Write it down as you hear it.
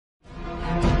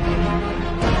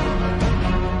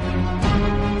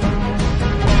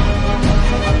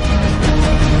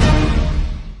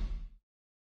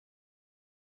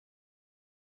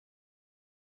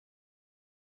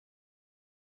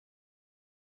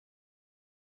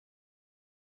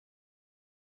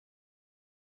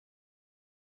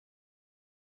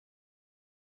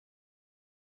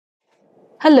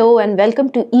Hello and welcome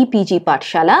to EPG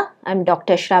Pathshala. I'm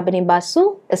Dr. Shrabani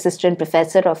Basu, Assistant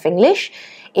Professor of English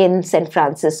in St.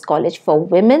 Francis College for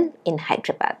Women in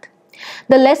Hyderabad.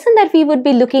 The lesson that we would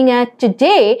be looking at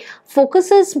today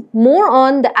focuses more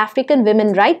on the African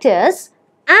women writers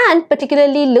and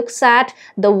particularly looks at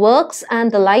the works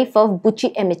and the life of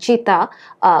Buchi Emecheta,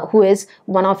 who is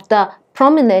one of the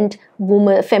prominent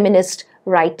feminist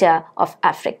writer of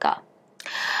Africa.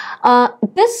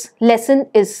 This lesson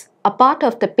is a part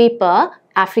of the paper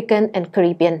African and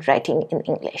Caribbean Writing in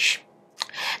English.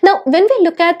 Now, when we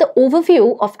look at the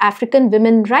overview of African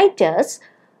women writers,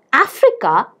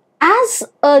 Africa as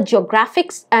a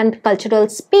geographic and cultural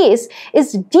space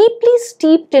is deeply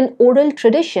steeped in oral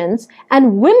traditions,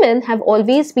 and women have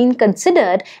always been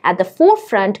considered at the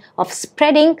forefront of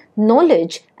spreading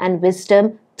knowledge and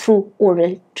wisdom through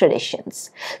oral traditions.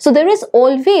 So there is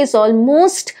always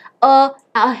almost a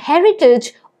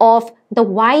heritage of the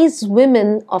wise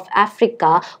women of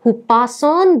Africa who pass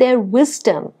on their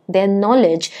wisdom, their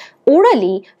knowledge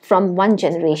orally from one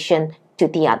generation to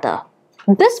the other.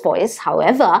 This voice,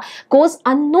 however, goes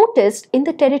unnoticed in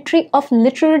the territory of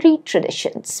literary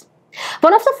traditions.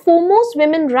 One of the foremost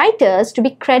women writers to be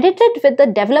credited with the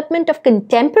development of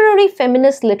contemporary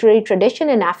feminist literary tradition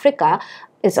in Africa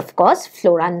is, of course,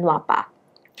 Flora Nwapa.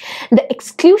 The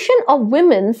exclusion of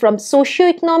women from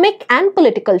socio-economic and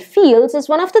political fields is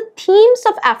one of the themes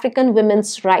of African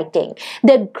women's writing.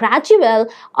 Their gradual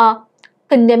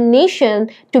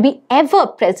condemnation to be ever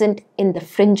present in the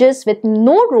fringes with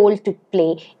no role to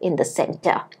play in the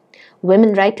center.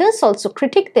 Women writers also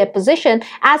critique their position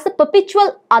as the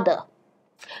perpetual other.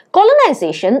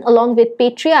 Colonization, along with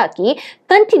patriarchy,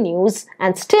 continues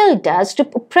and still does to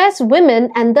oppress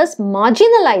women, and thus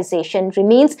marginalization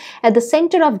remains at the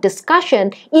center of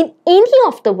discussion in any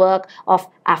of the work of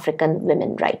African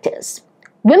women writers.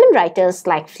 Women writers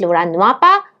like Flora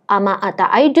Nwapa, Ama Ata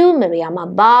Aidu,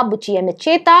 Mariama Ba, Buchi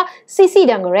Emecheta, Sisi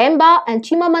Dangaremba, and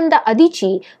Chimamanda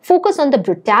Adichie focus on the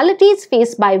brutalities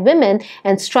faced by women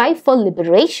and strive for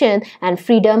liberation and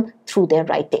freedom through their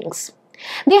writings.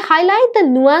 They highlight the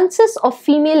nuances of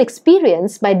female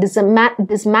experience by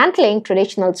dismantling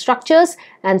traditional structures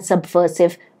and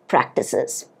subversive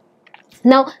practices.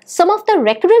 Now, some of the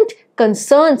recurrent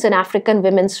concerns in African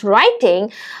women's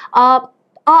writing are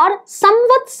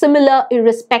somewhat similar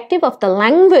irrespective of the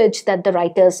language that the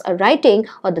writers are writing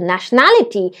or the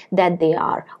nationality that they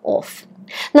are of.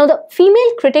 Now, the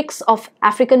female critics of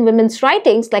African women's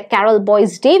writings like Carol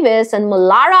Boyce Davis and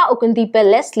Molara Ogundipe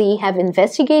Leslie have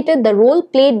investigated the role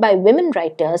played by women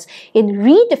writers in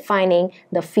redefining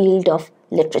the field of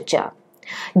literature.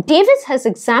 Davis has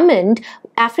examined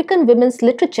African women's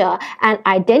literature and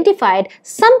identified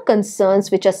some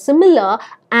concerns which are similar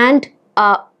and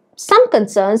some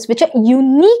concerns which are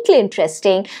uniquely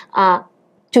interesting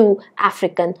to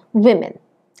African women.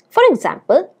 For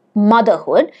example,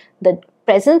 motherhood, the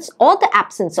presence or the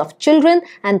absence of children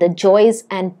and the joys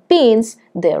and pains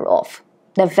thereof.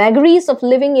 The vagaries of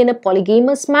living in a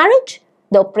polygamous marriage,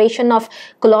 the oppression of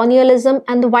colonialism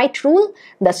and the white rule,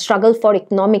 the struggle for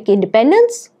economic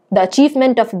independence, the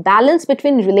achievement of balance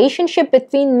between relationship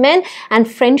between men and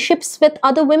friendships with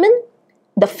other women,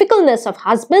 the fickleness of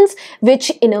husbands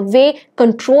which in a way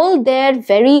control their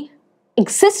very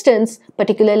existence,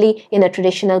 particularly in a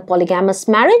traditional polygamous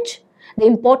marriage, the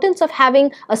importance of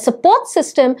having a support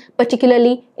system,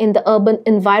 particularly in the urban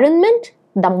environment,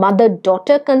 the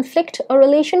mother-daughter conflict or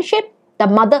relationship, the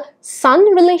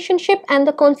mother-son relationship and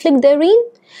the conflict therein,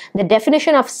 the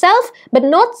definition of self but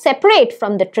not separate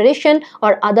from the tradition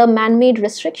or other man-made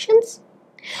restrictions.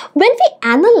 When we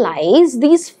analyze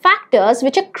these factors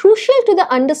which are crucial to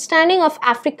the understanding of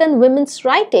African women's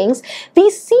writings, we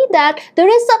see that there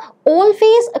is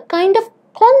always a kind of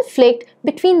conflict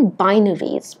between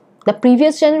binaries. The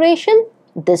previous generation,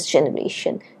 this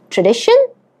generation. Tradition,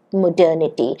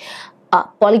 modernity.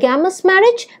 Polygamous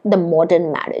marriage, the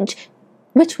modern marriage.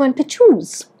 Which one to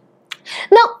choose?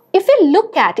 Now, if we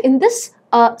look at, in this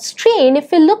strain,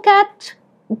 if we look at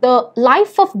the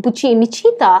life of Buchi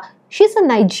Emecheta, she's a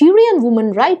Nigerian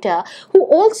woman writer who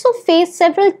also faced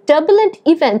several turbulent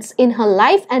events in her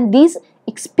life, and these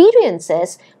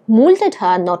experiences molded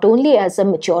her not only as a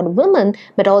mature woman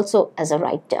but also as a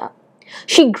writer.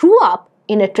 She grew up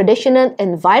in a traditional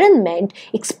environment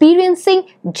experiencing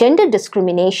gender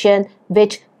discrimination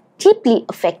which deeply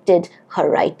affected her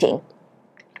writing.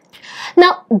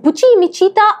 Now, Buchi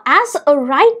Emecheta as a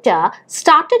writer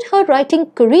started her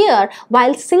writing career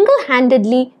while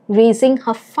single-handedly raising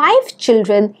her 5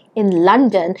 children in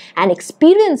London and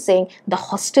experiencing the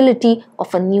hostility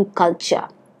of a new culture.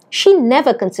 She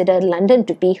never considered London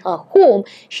to be her home.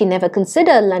 She never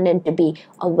considered London to be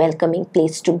a welcoming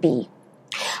place to be.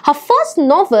 Her first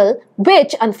novel,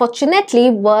 which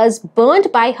unfortunately was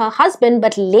burned by her husband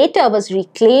but later was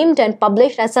reclaimed and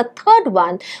published as a third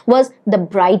one, was The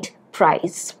Bride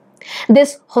Price.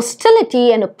 This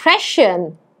hostility and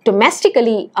oppression,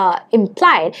 domestically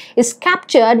implied, is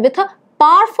captured with a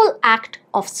powerful act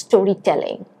of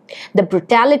storytelling. The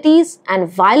brutalities and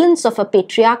violence of a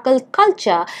patriarchal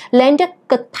culture lend a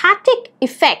cathartic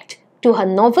effect to her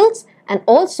novels and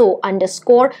also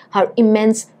underscore her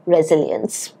immense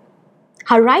resilience.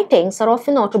 Her writings are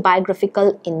often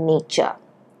autobiographical in nature.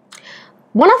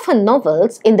 One of her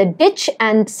novels, In the Ditch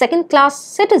and Second Class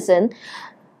Citizen,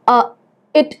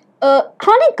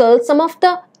 chronicles some of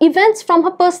the events from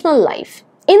her personal life.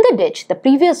 In the Ditch, the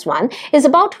previous one, is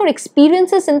about her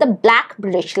experiences in the Black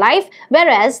British life,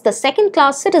 whereas The Second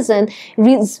Class Citizen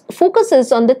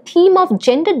focuses on the theme of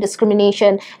gender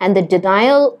discrimination and the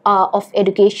denial of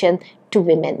education to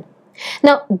women.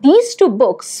 Now, these two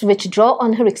books, which draw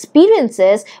on her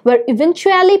experiences, were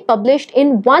eventually published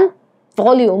in one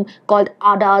volume called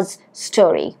Ada's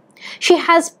Story. She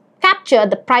has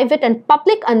captured the private and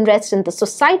public unrest in the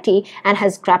society and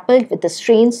has grappled with the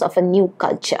strains of a new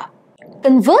culture.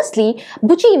 Conversely,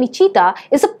 Buchi Emecheta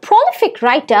is a prolific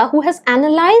writer who has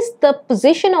analyzed the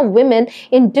position of women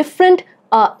in different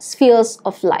spheres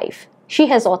of life. She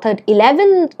has authored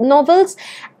 11 novels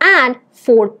and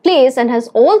 4 plays and has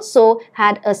also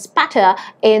had a spatter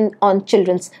on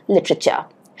children's literature.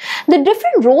 The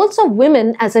different roles of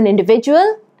women as an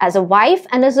individual, as a wife,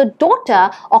 and as a daughter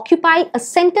occupy a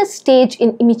center stage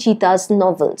in Emecheta's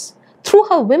novels. Through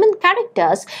her women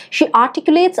characters, she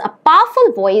articulates a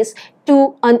powerful voice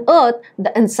to unearth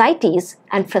the anxieties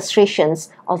and frustrations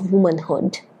of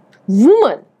womanhood.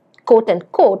 Woman, quote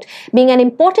unquote, being an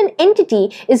important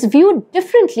entity, is viewed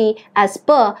differently as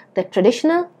per the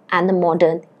traditional and the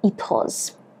modern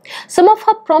ethos. Some of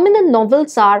her prominent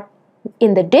novels are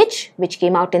In the Ditch, which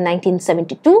came out in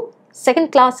 1972,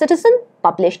 Second Class Citizen,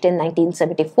 published in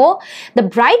 1974, The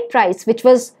Bride Price, which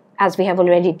was, as we have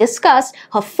already discussed,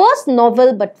 her first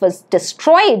novel but was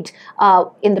destroyed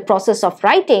in the process of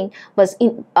writing, was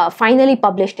finally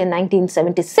published in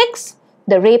 1976.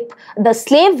 The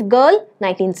Slave Girl,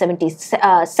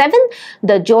 1977,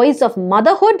 The Joys of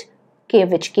Motherhood,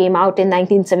 which came out in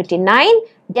 1979,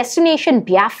 Destination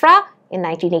Biafra in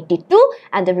 1982,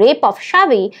 and The Rape of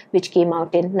Shawi, which came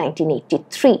out in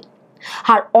 1983.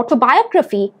 Her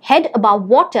autobiography, Head Above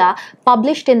Water,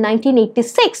 published in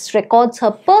 1986, records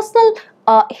her personal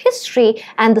history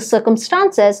and the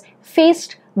circumstances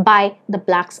faced by the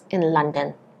blacks in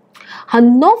London. Her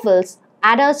novels,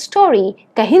 Ada's Story,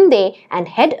 Kahinde, and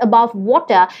Head Above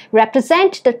Water,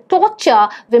 represent the torture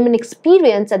women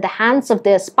experience at the hands of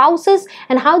their spouses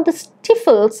and how this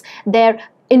stifles their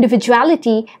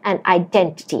individuality and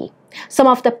identity. Some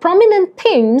of the prominent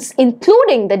themes,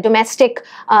 including the domestic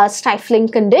stifling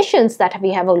conditions that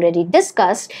we have already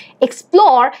discussed,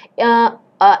 explored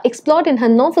in her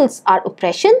novels are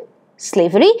oppression,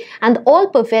 slavery, and the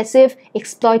all-pervasive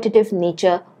exploitative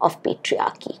nature of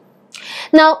patriarchy.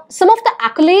 Now, some of the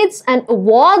accolades and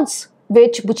awards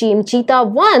which Buchi Emecheta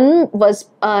won was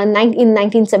in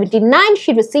 1979,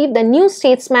 she received the New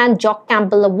Statesman Jock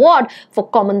Campbell Award for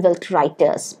Commonwealth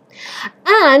Writers.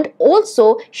 And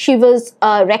also, she was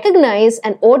recognized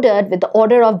and ordered with the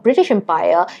Order of British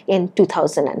Empire in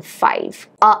 2005.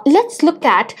 Let's look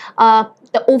at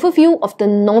the overview of the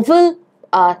novel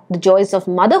The Joys of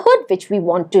Motherhood, which we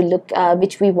want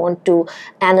to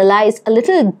analyze a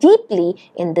little deeply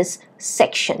in this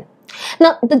section.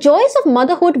 Now, The Joys of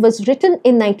Motherhood was written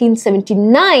in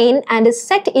 1979 and is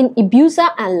set in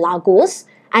Ibiza and Lagos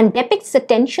and depicts the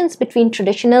tensions between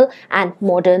traditional and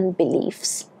modern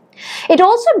beliefs. It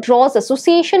also draws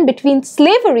association between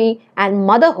slavery and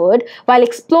motherhood while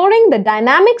exploring the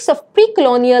dynamics of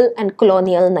pre-colonial and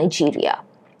colonial Nigeria.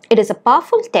 It is a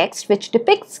powerful text which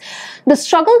depicts the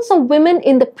struggles of women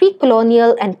in the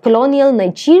pre-colonial and colonial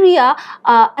Nigeria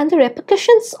and the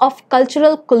repercussions of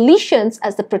cultural collisions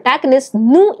as the protagonist's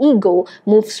new ego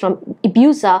moves from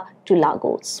Ibiza to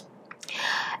Lagos.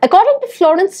 According to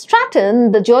Florence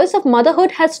Stratton, The Joys of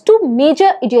Motherhood has 2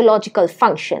 major ideological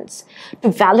functions: to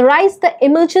valorize the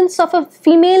emergence of a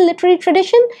female literary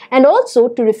tradition and also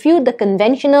to refute the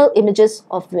conventional images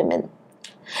of women.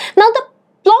 Now, the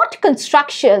plot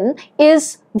construction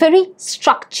is very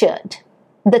structured.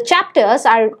 The chapters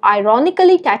are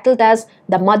ironically titled as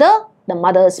The Mother, The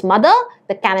Mother's Mother,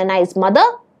 The Canonized Mother,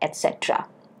 etc.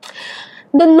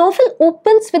 The novel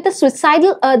opens with the suicide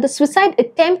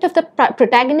attempt of the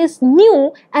protagonist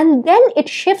New, and then it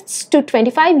shifts to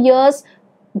 25 years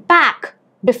back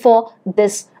before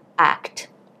this act.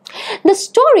 The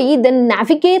story then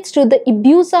navigates to the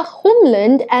abuser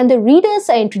homeland, and the readers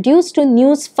are introduced to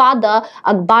Nu's father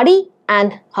Akbari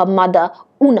and her mother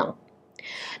Una.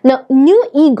 Now, New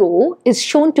Ego is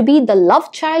shown to be the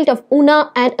love child of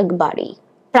Una and Akbari.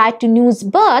 Prior to Nu's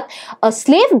birth, a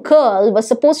slave girl was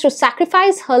supposed to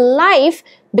sacrifice her life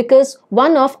because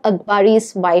one of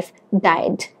Akbari's wife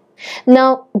died.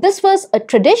 Now, this was a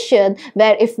tradition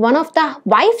where if one of the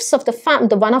wives of the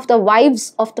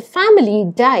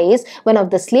family dies, one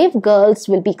of the slave girls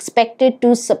will be expected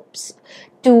to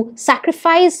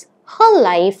sacrifice her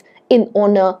life in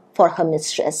honor for her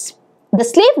mistress. The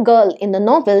slave girl in the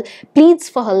novel pleads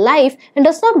for her life and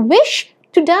does not wish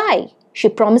to die. She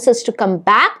promises to come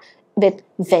back with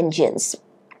vengeance.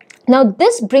 Now,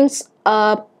 this brings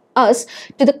us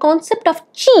to the concept of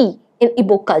chi in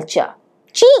Igbo culture.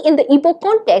 Chi in the Igbo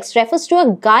context refers to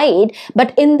a guide,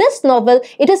 but in this novel,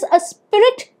 it is a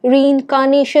spirit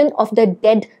reincarnation of the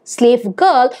dead slave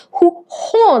girl who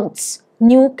haunts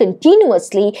Nu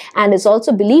continuously and is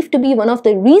also believed to be one of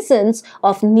the reasons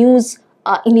of Nu's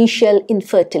initial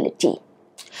infertility.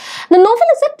 The novel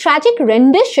is a tragic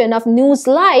rendition of Nu's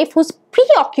life, whose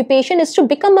preoccupation is to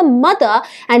become a mother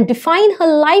and define her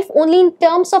life only in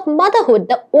terms of motherhood,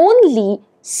 the only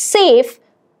safe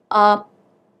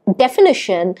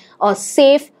definition or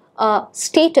safe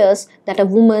status that a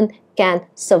woman can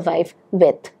survive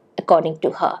with, according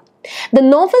to her. The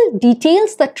novel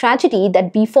details the tragedy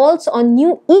that befalls on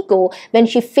New Ego when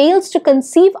she fails to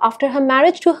conceive after her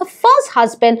marriage to her first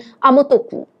husband,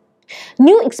 Amotoku.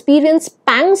 New experiences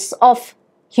pangs of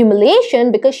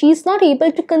humiliation because she is not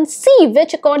able to conceive,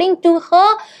 which according to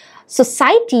her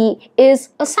society is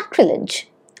a sacrilege.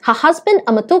 Her husband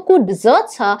Amatoku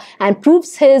deserts her and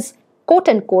proves his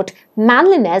quote-unquote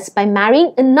manliness by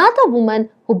marrying another woman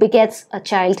who begets a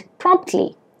child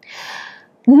promptly.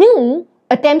 Nu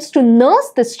attempts to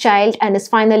nurse this child and is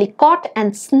finally caught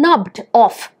and snubbed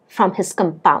off from his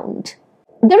compound.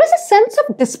 There is a sense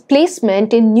of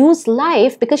displacement in Nu's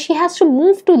life because she has to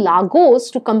move to Lagos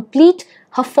to complete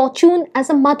her fortune as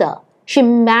a mother. She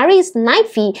marries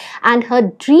Naifi and her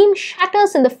dream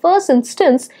shatters in the first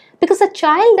instance because a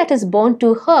child that is born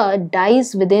to her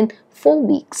dies within 4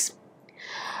 weeks.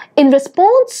 In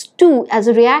response to, as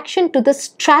a reaction to this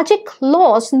tragic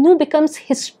loss, Nu becomes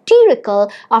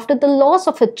hysterical after the loss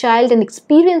of her child and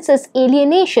experiences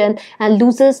alienation and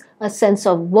loses a sense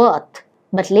of worth.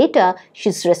 But later, she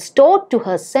is restored to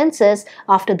her senses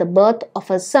after the birth of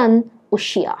her son,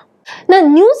 Ushia. Now,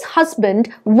 Nu's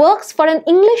husband works for an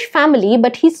English family,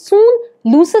 but he soon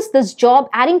loses this job,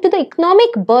 adding to the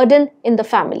economic burden in the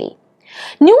family.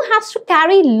 Nu has to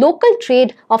carry local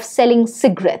trade of selling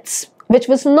cigarettes, which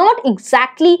was not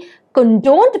exactly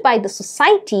condoned by the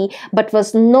society, but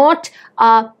was not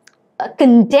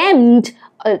condemned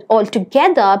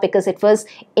altogether because it was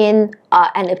in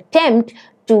an attempt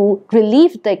to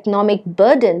relieve the economic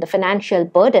burden, the financial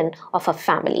burden of her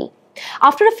family.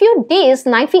 After a few days,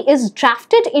 Naifi is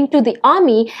drafted into the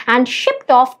army and shipped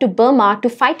off to Burma to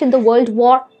fight in the World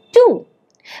War II.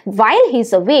 While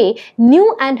he's away,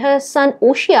 Nu and her son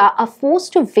Oshia are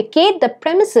forced to vacate the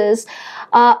premises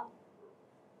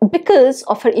because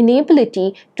of her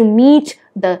inability to meet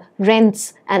the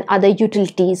rents and other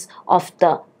utilities of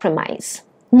the premise.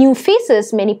 Nu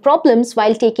faces many problems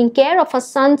while taking care of her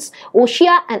sons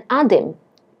Oshia and Adim.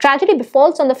 Tragedy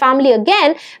befalls on the family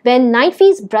again when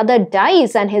Naifi's brother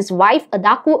dies and his wife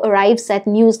Adaku arrives at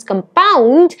Nu's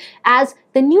compound as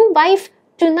the new wife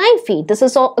to Naifi. This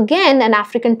is again an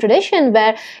African tradition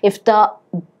where if the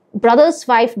brother's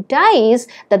wife dies,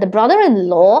 that the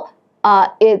brother-in-law,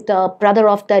 the brother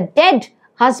of the dead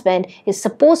husband, is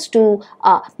supposed to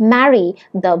marry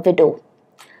the widow.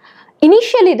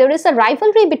 Initially, there is a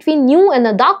rivalry between Nu and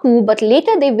Adaku, but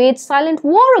later they wage silent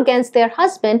war against their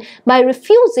husband by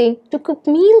refusing to cook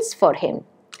meals for him.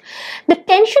 The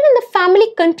tension in the family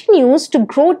continues to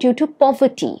grow due to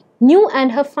poverty. Nu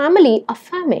and her family are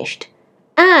famished,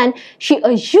 and she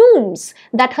assumes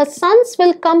that her sons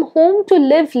will come home to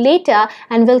live later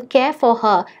and will care for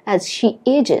her as she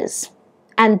ages.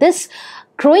 And this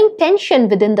growing tension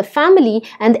within the family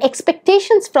and the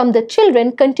expectations from the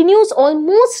children continues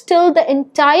almost till the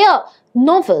entire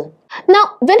novel.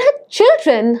 Now, when her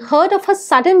children heard of her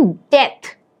sudden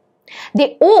death,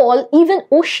 they all, even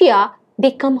Oshia,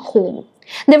 they come home.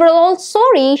 They were all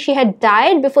sorry she had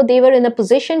died before they were in a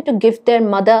position to give their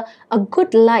mother a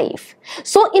good life.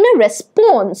 So, in a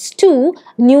response to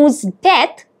Nu's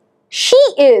death, she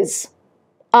is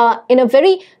in a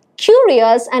very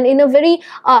curious and in a very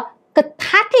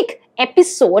cathartic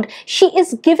episode, she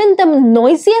is given the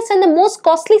noisiest and the most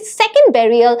costly second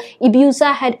burial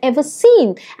Ibiza had ever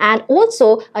seen. And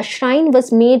also a shrine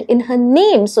was made in her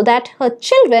name so that her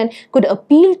children could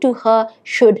appeal to her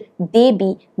should they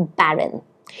be barren.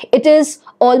 It is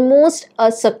almost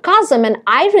a sarcasm and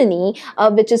irony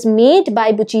which is made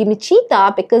by Buchi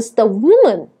Emecheta, because the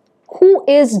woman who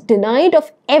is denied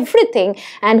of everything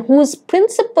and whose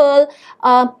principal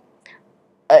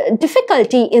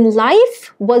difficulty in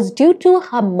life was due to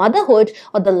her motherhood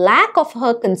or the lack of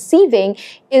her conceiving,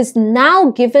 is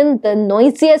now given the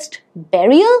noisiest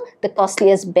burial, the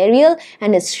costliest burial,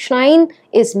 and his shrine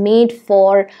is made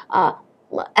for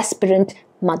aspirant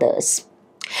mothers.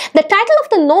 The title of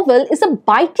the novel is a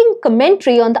biting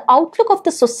commentary on the outlook of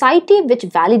the society which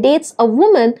validates a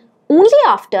woman only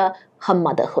after her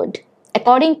motherhood.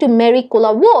 According to Mary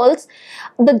Kola-Walsh,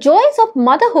 The Joys of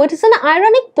Motherhood is an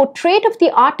ironic portrait of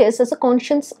the artist as a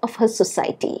conscience of her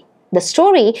society. The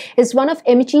story is one of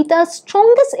Emecheta's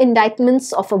strongest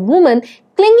indictments of a woman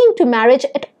clinging to marriage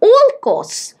at all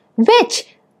costs,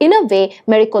 which, in a way,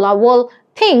 Mary Kola-Walsh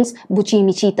thinks Buchi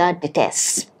Emecheta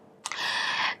detests.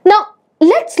 Now,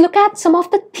 let's look at some of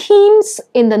the themes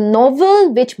in the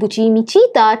novel which Buchi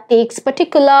Emecheta takes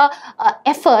particular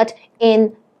effort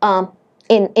in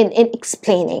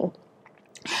explaining.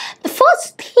 The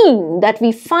first theme that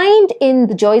we find in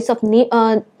The Joys of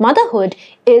Motherhood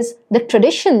is the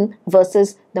tradition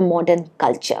versus the modern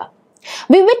culture.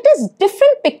 We witness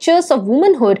different pictures of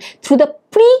womanhood through the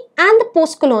pre- and the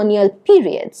post-colonial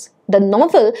periods. The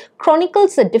novel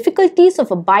chronicles the difficulties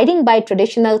of abiding by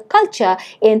traditional culture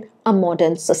in a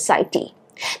modern society.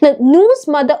 Now, Nu's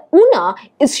mother Una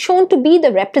is shown to be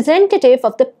the representative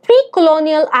of the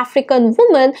pre-colonial African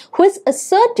woman who is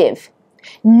assertive.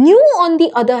 Nu, on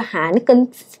the other hand,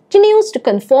 continues to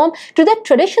conform to the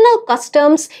traditional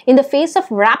customs in the face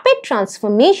of rapid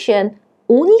transformation,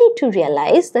 only to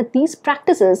realize that these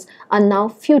practices are now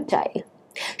futile.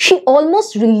 She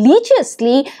almost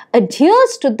religiously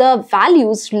adheres to the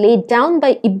values laid down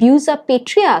by Ibiza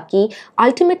patriarchy,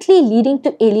 ultimately leading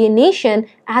to alienation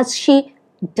as she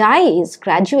dies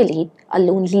gradually a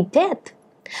lonely death.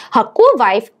 Her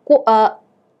co-wife,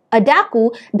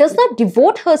 Adaku, does not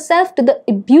devote herself to the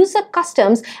Ibiza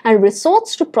customs and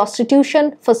resorts to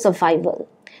prostitution for survival.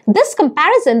 This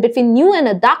comparison between Nu and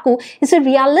Adaku is a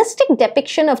realistic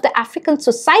depiction of the African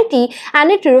society,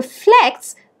 and it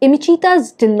reflects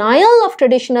Emecheta's denial of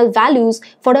traditional values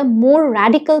for a more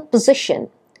radical position.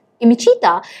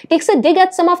 Emecheta takes a dig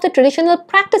at some of the traditional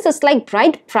practices like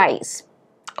bride price,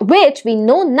 which we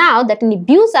know now that in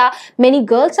Ibiza, many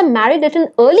girls are married at an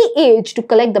early age to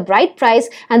collect the bride price,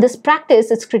 and this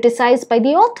practice is criticized by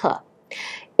the author.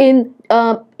 In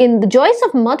The Joys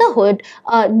of Motherhood,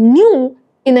 Nu,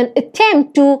 in an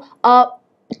attempt to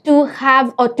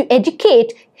have or to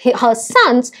educate her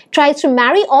sons, tries to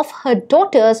marry off her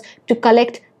daughters to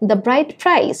collect the bride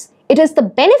price. It is the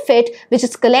benefit which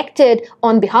is collected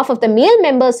on behalf of the male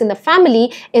members in the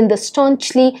family in the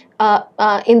staunchly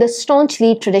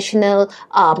traditional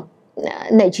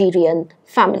Nigerian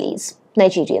families,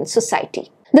 Nigerian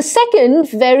society. The second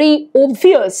very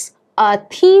obvious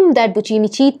theme that Buchi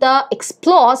Emecheta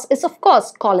explores is, of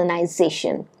course,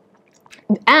 colonization,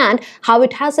 and how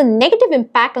it has a negative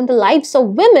impact on the lives of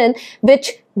women,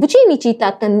 which Buchi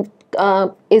Emecheta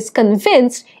is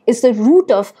convinced is the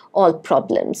root of all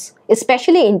problems,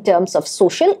 especially in terms of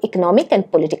social, economic,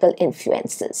 and political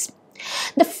influences.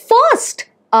 The first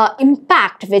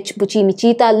impact which Buchi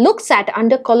Emecheta looks at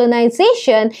under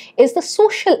colonization is the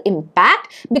social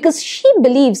impact, because she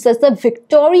believes that the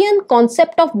Victorian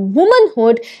concept of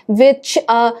womanhood, which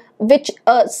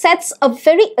sets a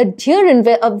very adherent,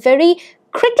 a very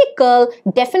critical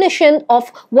definition of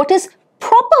what is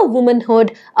proper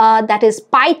womanhood, that is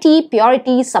piety,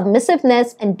 purity,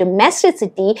 submissiveness, and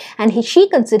domesticity, and she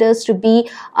considers to be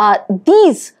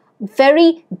these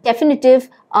very definitive,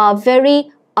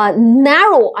 very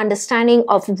narrow understanding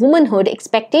of womanhood,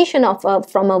 expectation of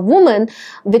from a woman,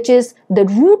 which is the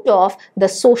root of the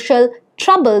social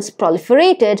troubles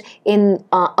proliferated in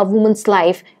a woman's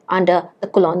life under the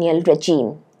colonial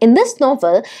regime. In this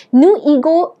novel, Nu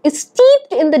ego is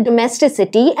steeped in the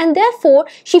domesticity, and therefore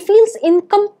she feels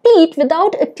incomplete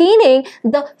without attaining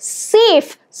the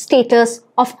safe status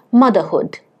of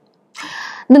motherhood.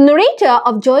 The narrator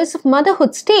of Joys of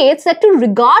Motherhood states that to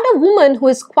regard a woman who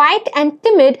is quiet and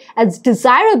timid as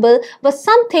desirable was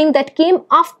something that came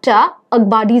after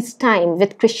Akbadi's time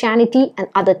with Christianity and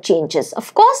other changes.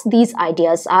 Of course, these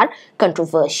ideas are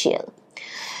controversial.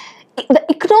 The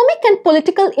economic and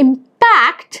political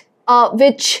impact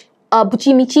which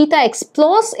Buchi Emecheta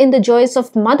explores in The Joys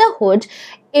of Motherhood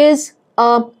is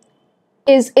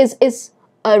is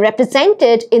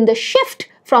represented in the shift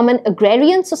from an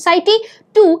agrarian society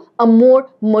to a more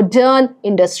modern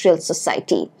industrial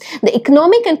society. The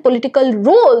economic and political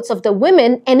roles of the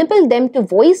women enable them to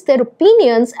voice their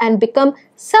opinions and become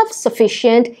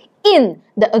self-sufficient in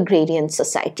the agrarian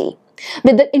society.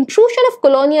 With the intrusion of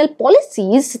colonial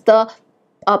policies, the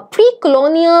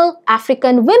pre-colonial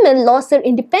African women lost their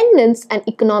independence and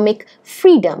economic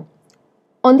freedom.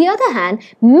 On the other hand,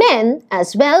 men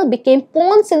as well became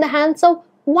pawns in the hands of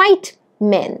white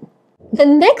men. The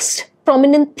next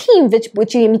prominent theme which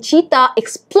Buchi Emecheta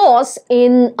explores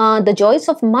in The Joys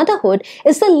of Motherhood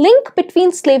is the link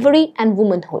between slavery and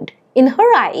womanhood. In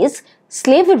her eyes,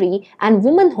 slavery and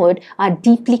womanhood are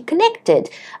deeply connected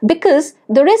because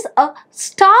there is a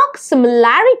stark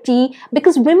similarity,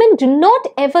 because women do not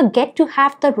ever get to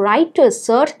have the right to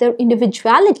assert their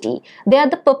individuality. They are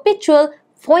the perpetual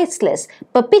voiceless,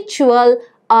 perpetual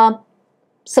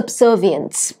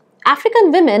subservience.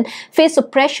 African women face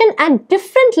oppression at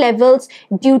different levels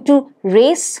due to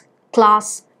race,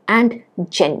 class, and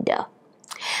gender.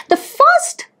 The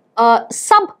first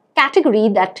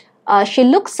subcategory that she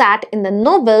looks at in the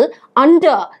novel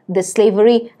under the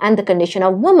slavery and the condition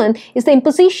of woman is the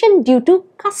imposition due to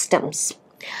customs.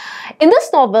 In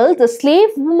this novel, the slave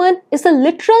woman is a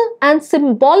literal and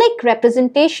symbolic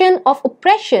representation of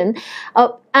oppression,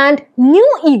 and New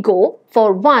Ego,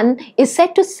 for one, is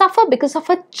said to suffer because of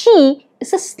her chi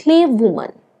is a slave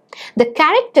woman. The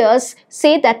characters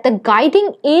say that the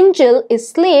guiding angel is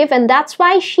slave and that's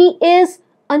why she is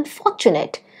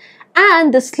unfortunate.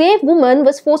 And the slave woman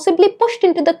was forcibly pushed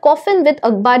into the coffin with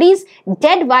Akbari's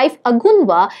dead wife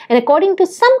Agunwa, and according to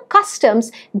some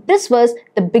customs, this was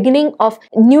the beginning of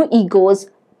New Ego's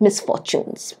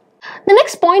misfortunes. The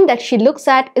next point that she looks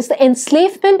at is the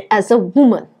enslavement as a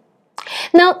woman.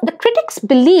 Now, the critics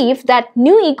believe that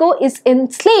New Ego is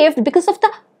enslaved because of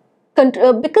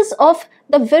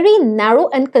the very narrow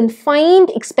and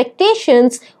confined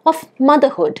expectations of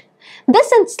motherhood.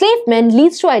 This enslavement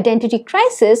leads to identity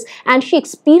crisis, and she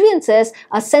experiences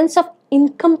a sense of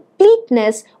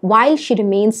incompleteness while she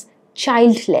remains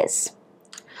childless.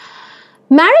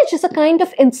 Marriage is a kind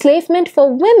of enslavement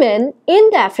for women in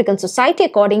the African society,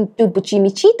 according to Buchi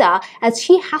Emecheta, as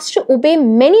she has to obey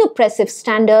many oppressive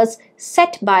standards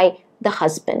set by the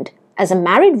husband. As a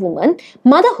married woman,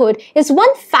 motherhood is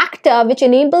one factor which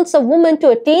enables a woman to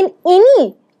attain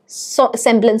any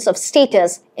semblance of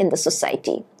status in the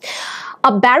society.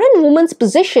 A barren woman's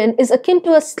position is akin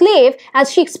to a slave, as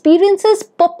she experiences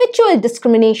perpetual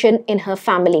discrimination in her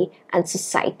family and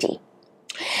society.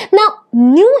 Now,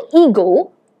 New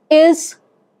Ego is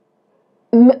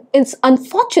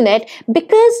unfortunate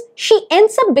because she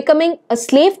ends up becoming a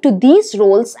slave to these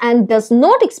roles and does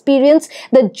not experience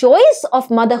the joys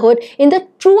of motherhood in the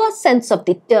truer sense of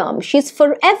the term. She is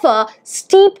forever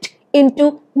steeped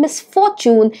into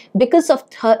misfortune because of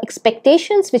her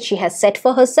expectations which she has set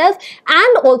for herself,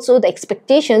 and also the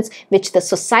expectations which the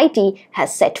society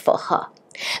has set for her.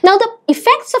 Now, the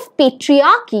effects of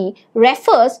patriarchy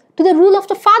refers to the rule of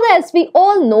the father, as we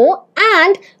all know,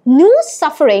 and new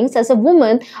sufferings as a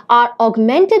woman are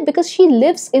augmented because she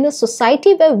lives in a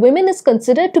society where women is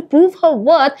considered to prove her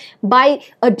worth by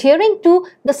adhering to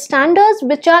the standards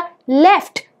which are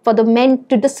left for the men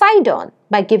to decide on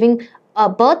by giving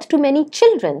birth to many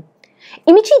children.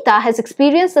 Emecheta has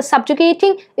experienced the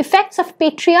subjugating effects of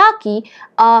patriarchy,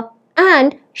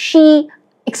 and she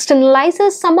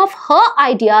externalizes some of her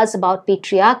ideas about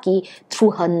patriarchy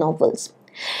through her novels.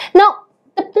 Now,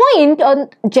 the point on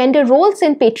gender roles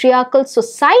in patriarchal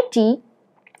society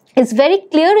is very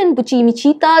clear in Buchi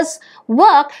Emecheta's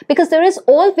work, because there is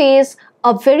always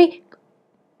a very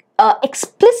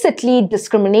explicitly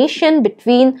discrimination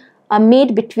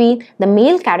made between the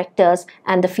male characters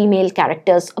and the female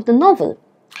characters of the novel.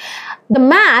 The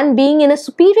man, being in a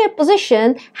superior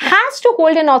position, has to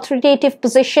hold an authoritative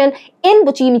position in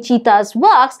Buchi Emecheta's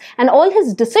works, and all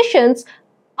his decisions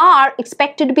are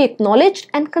expected to be acknowledged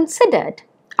and considered.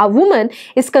 A woman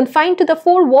is confined to the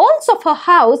four walls of her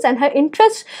house, and her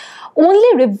interests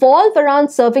only revolve around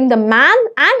serving the man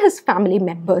and his family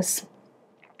members.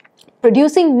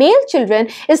 Producing male children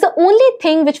is the only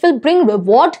thing which will bring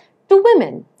reward to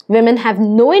women. Women have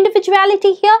no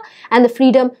individuality here and the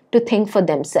freedom to think for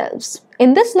themselves.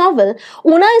 In this novel,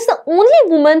 Una is the only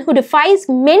woman who defies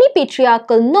many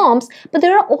patriarchal norms, but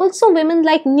there are also women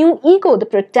like New Ego, the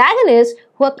protagonist,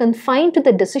 who are confined to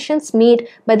the decisions made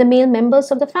by the male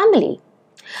members of the family.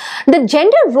 The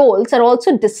gender roles are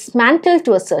also dismantled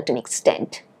to a certain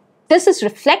extent. This is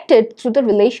reflected through the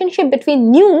relationship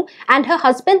between New and her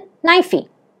husband, Naifi.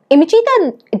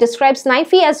 Emecheta describes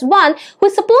Naifi as one who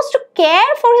is supposed to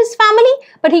care for his family,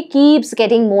 but he keeps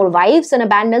getting more wives and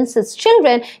abandons his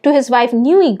children to his wife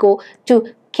Nuigo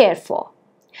to care for.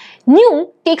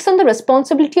 Nu takes on the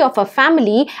responsibility of her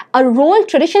family, a role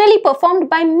traditionally performed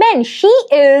by men. She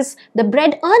is the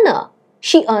bread earner.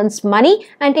 She earns money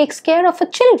and takes care of her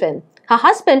children. Her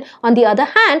husband, on the other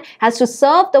hand, has to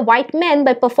serve the white men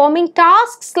by performing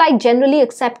tasks like generally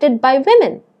accepted by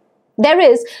women. There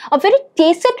is a very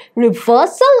tacit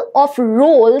reversal of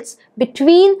roles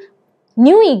between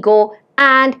Nuigo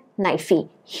and Naifi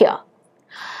here.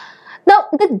 Now,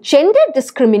 the gender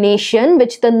discrimination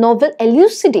which the novel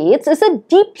elucidates is a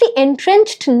deeply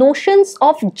entrenched notions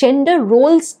of gender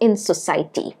roles in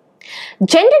society.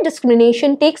 Gender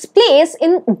discrimination takes place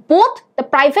in both the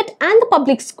private and the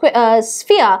public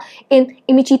sphere in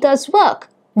Emecheta's work.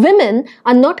 Women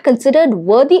are not considered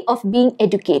worthy of being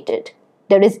educated.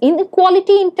 There is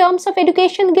inequality in terms of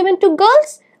education given to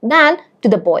girls than to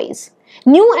the boys.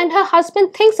 Nu and her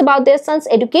husband thinks about their son's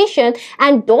education,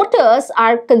 and daughters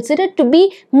are considered to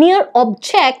be mere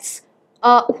objects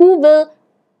who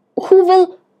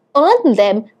will earn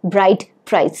them bride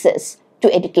prices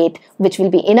to educate, which will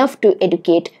be enough to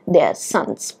educate their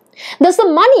sons. Thus, the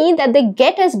money that they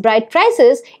get as bride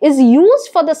prices is used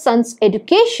for the son's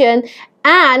education,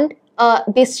 and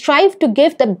they strive to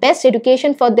give the best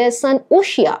education for their son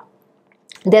Oshia.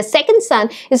 Their second son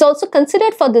is also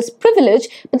considered for this privilege,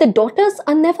 but the daughters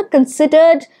are never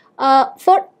considered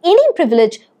for any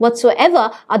privilege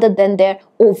whatsoever other than their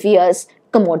obvious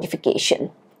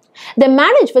commodification. Their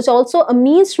marriage was also a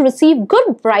means to receive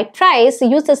good bride price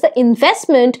used as the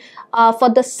investment for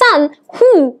the son,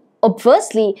 who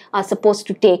obviously are supposed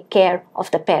to take care of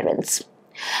the parents.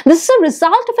 This is a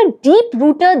result of a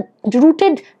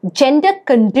deep-rooted gender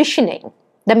conditioning.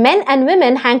 The men and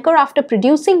women hanker after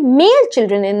producing male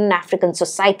children in an African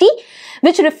society,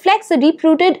 which reflects the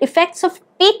deep-rooted effects of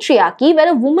patriarchy,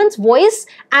 where a woman's voice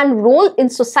and role in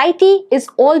society is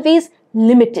always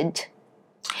limited.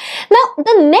 Now,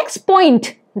 the next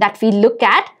point that we look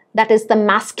at, that is the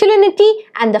masculinity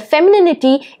and the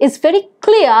femininity, is very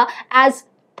clear, as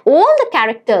all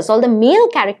the male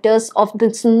characters of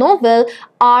this novel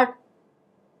are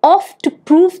off to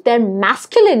prove their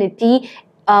masculinity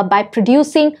by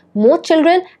producing more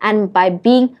children and by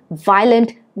being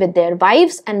violent with their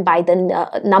wives and by the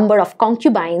number of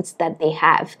concubines that they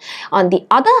have. On the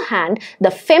other hand, the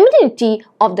femininity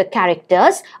of the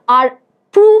characters are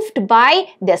proved by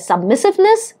their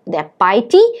submissiveness, their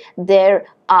piety, their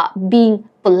being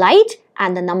polite,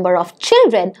 and the number of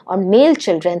children or male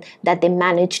children that they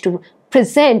manage to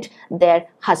present their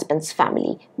husband's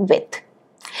family with.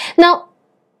 Now,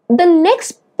 the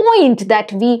next point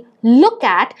that we look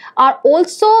at are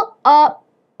also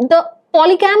the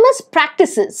polygamous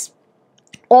practices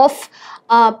of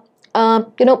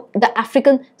the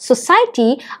African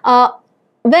society,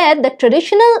 where the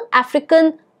traditional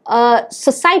African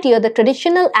society or the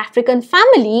traditional African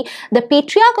family, the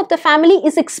patriarch of the family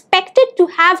is expected to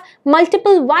have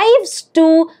multiple wives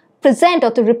to present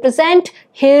or to represent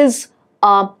his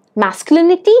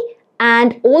masculinity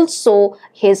and also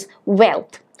his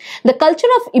wealth. The culture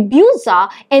of Ibuza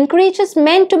encourages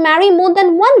men to marry more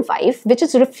than one wife, which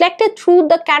is reflected through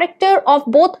the character of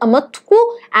both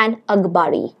Amatku and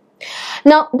Agbari.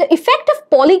 Now, the effect of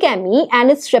polygamy and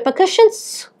its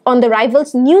repercussions on the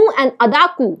rivals Nu and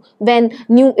Adaku, when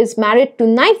Nu is married to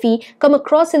Naifi, come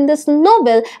across in this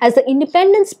novel, as the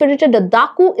independent-spirited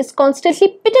Adaku is constantly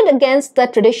pitted against the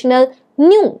traditional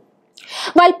Nu.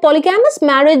 While polygamous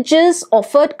marriages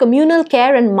offered communal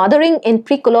care and mothering in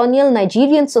pre-colonial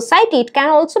Nigerian society, it can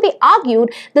also be argued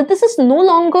that this is no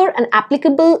longer an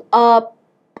applicable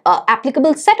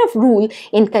set of rule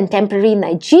in contemporary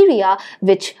Nigeria,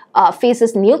 which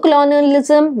faces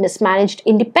neocolonialism, mismanaged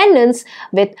independence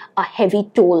with a heavy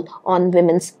toll on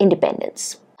women's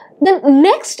independence. The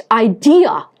next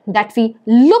idea that we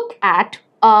look at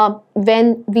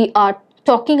when we are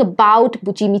talking about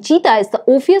Buchi Emecheta is the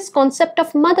obvious concept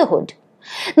of motherhood.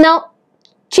 Now,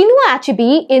 Chinua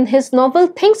Achebe, in his novel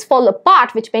Things Fall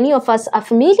Apart, which many of us are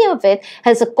familiar with,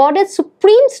 has accorded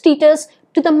supreme status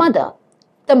to the mother.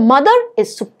 The mother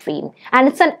is supreme, and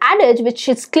it's an adage which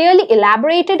is clearly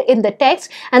elaborated in the text,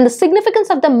 and the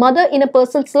significance of the mother in a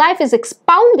person's life is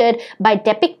expounded by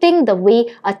depicting the way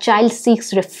a child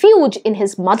seeks refuge in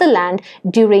his motherland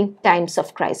during times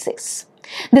of crisis.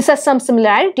 This has some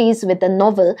similarities with the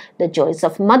novel The Joys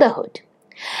of Motherhood.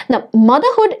 Now,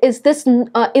 motherhood is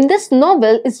in this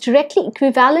novel is directly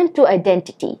equivalent to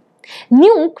identity.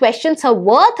 Nu questions her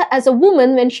worth as a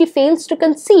woman when she fails to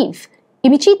conceive.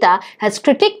 Emecheta has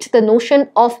critiqued the notion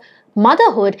of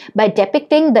motherhood by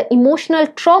depicting the emotional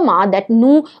trauma that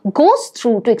Nu goes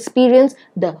through to experience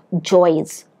the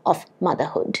joys of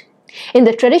motherhood. In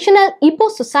the traditional Igbo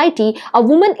society, a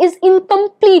woman is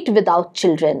incomplete without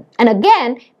children, and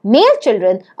again, male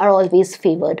children are always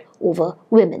favored over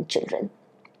women children.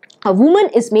 A woman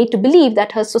is made to believe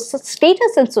that her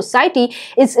status in society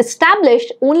is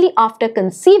established only after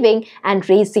conceiving and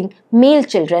raising male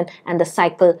children, and the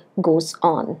cycle goes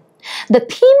on. The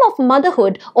theme of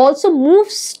motherhood also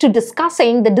moves to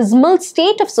discussing the dismal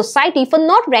state of society for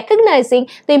not recognizing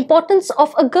the importance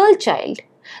of a girl child.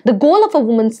 The goal of a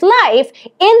woman's life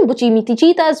in Buchi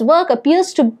Emecheta's work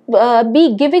appears to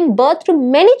be giving birth to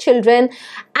many children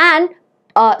and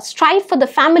strive for the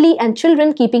family and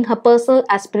children, keeping her personal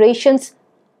aspirations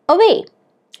away.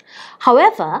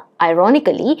 However,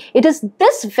 ironically, it is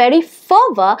this very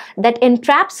fervor that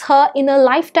entraps her in a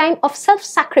lifetime of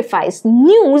self-sacrifice.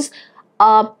 Nu's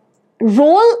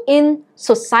role in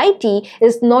society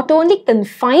is not only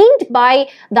confined by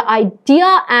the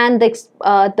idea and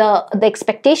the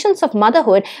expectations of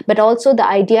motherhood, but also the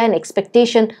idea and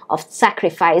expectation of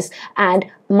sacrifice, and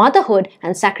motherhood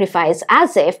and sacrifice,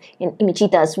 as if in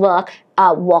Emecheta's work,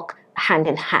 walk hand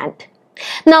in hand.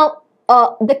 Now,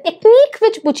 the technique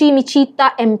which Buchi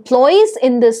Emecheta employs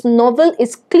in this novel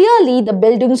is clearly the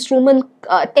Bildungsroman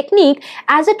technique,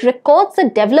 as it records the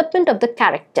development of the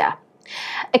character.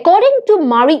 According to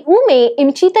Mari Ume,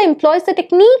 Emecheta employs the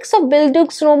techniques of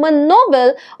Bildungsroman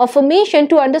novel of formation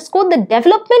to underscore the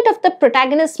development of the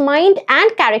protagonist's mind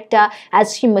and character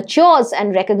as she matures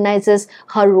and recognizes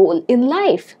her role in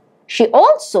life. She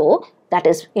also, that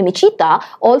is Emecheta,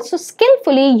 also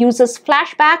skillfully uses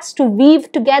flashbacks to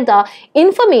weave together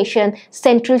information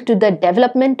central to the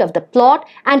development of the plot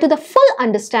and to the full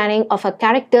understanding of her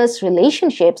character's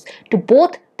relationships to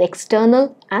both the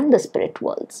external and the spirit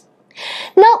worlds.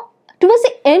 Now, towards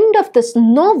the end of this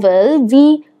novel,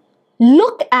 we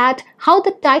look at how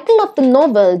the title of the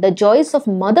novel, The Joys of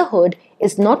Motherhood,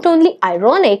 is not only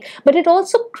ironic, but it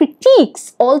also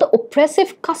critiques all the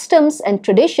oppressive customs and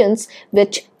traditions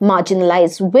which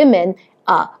marginalize women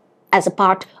as a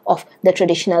part of the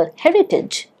traditional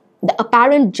heritage. The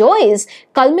apparent joys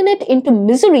culminate into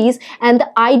miseries, and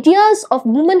the ideas of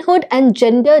womanhood and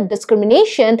gender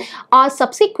discrimination are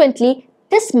subsequently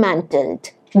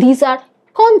dismantled. These are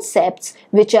concepts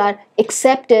which are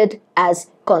accepted as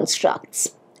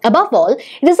constructs. Above all,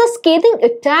 it is a scathing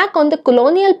attack on the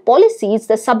colonial policies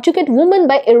that subjugate women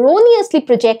by erroneously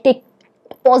projecting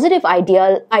positive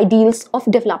ideals of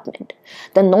development.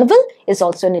 The novel is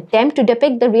also an attempt to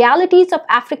depict the realities of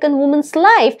African women's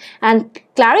life and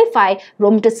clarify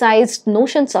romanticized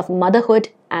notions of motherhood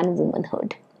and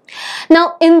womanhood.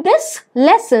 Now, in this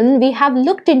lesson, we have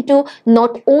looked into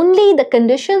not only the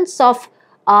conditions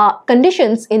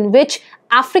in which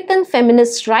African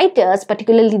feminist writers,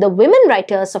 particularly the women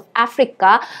writers of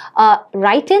Africa,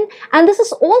 write in, and this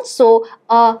is also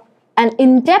an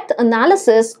in-depth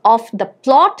analysis of the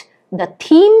plot, the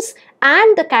themes,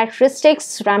 and the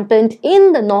characteristics rampant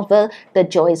in the novel The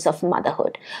Joys of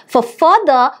Motherhood. For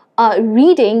further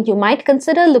reading, you might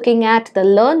consider looking at the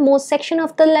Learn More section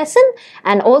of the lesson,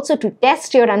 and also to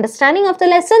test your understanding of the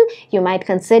lesson, you might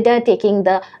consider taking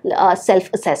the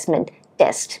self-assessment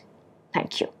test.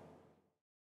 Thank you.